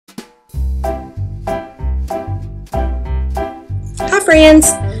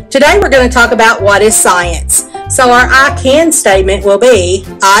friends. Today we're going to talk about what is science. So our I can statement will be,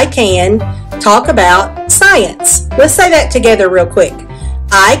 I can talk about science. Let's say that together real quick.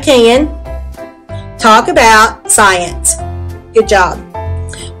 I can talk about science. Good job.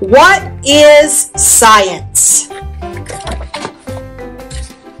 What is science?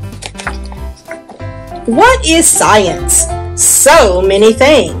 What is science? So many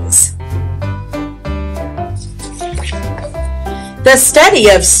things. The study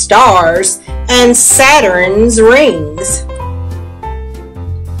of stars and Saturn's rings.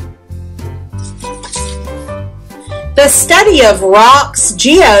 The study of rocks,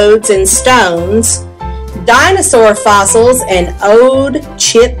 geodes, and stones, dinosaur fossils, and old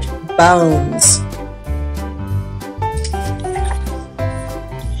chipped bones.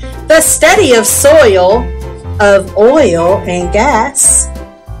 The study of soil, of oil and gas,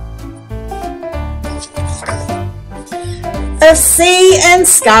 of sea and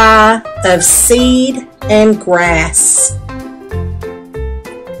sky, of seed and grass,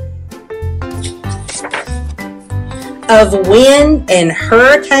 of wind and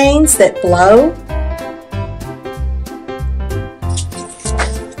hurricanes that blow,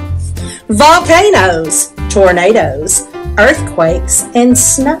 volcanoes, tornadoes, earthquakes, and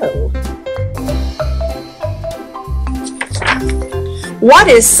snow. What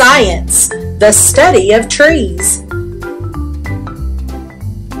is science? The study of trees,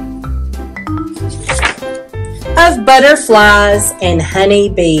 of butterflies and honey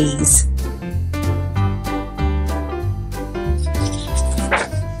bees,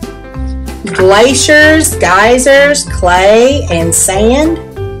 glaciers, geysers, clay, and sand,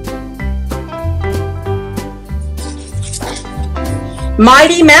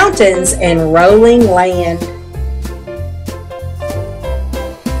 mighty mountains and rolling land,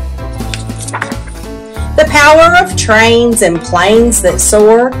 the power of trains and planes that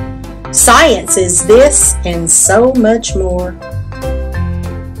soar. Science is this and so much more.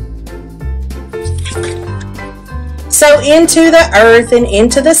 So into the earth and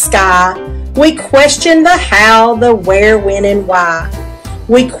into the sky, we question the how, the where, when, and why.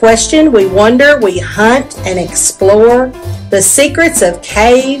 We question, we wonder, we hunt and explore the secrets of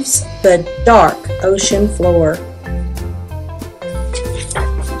caves, the dark ocean floor.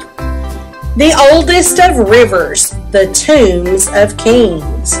 The oldest of rivers, the tombs of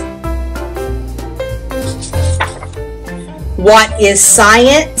kings. What is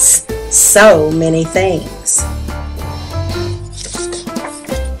science? So many things.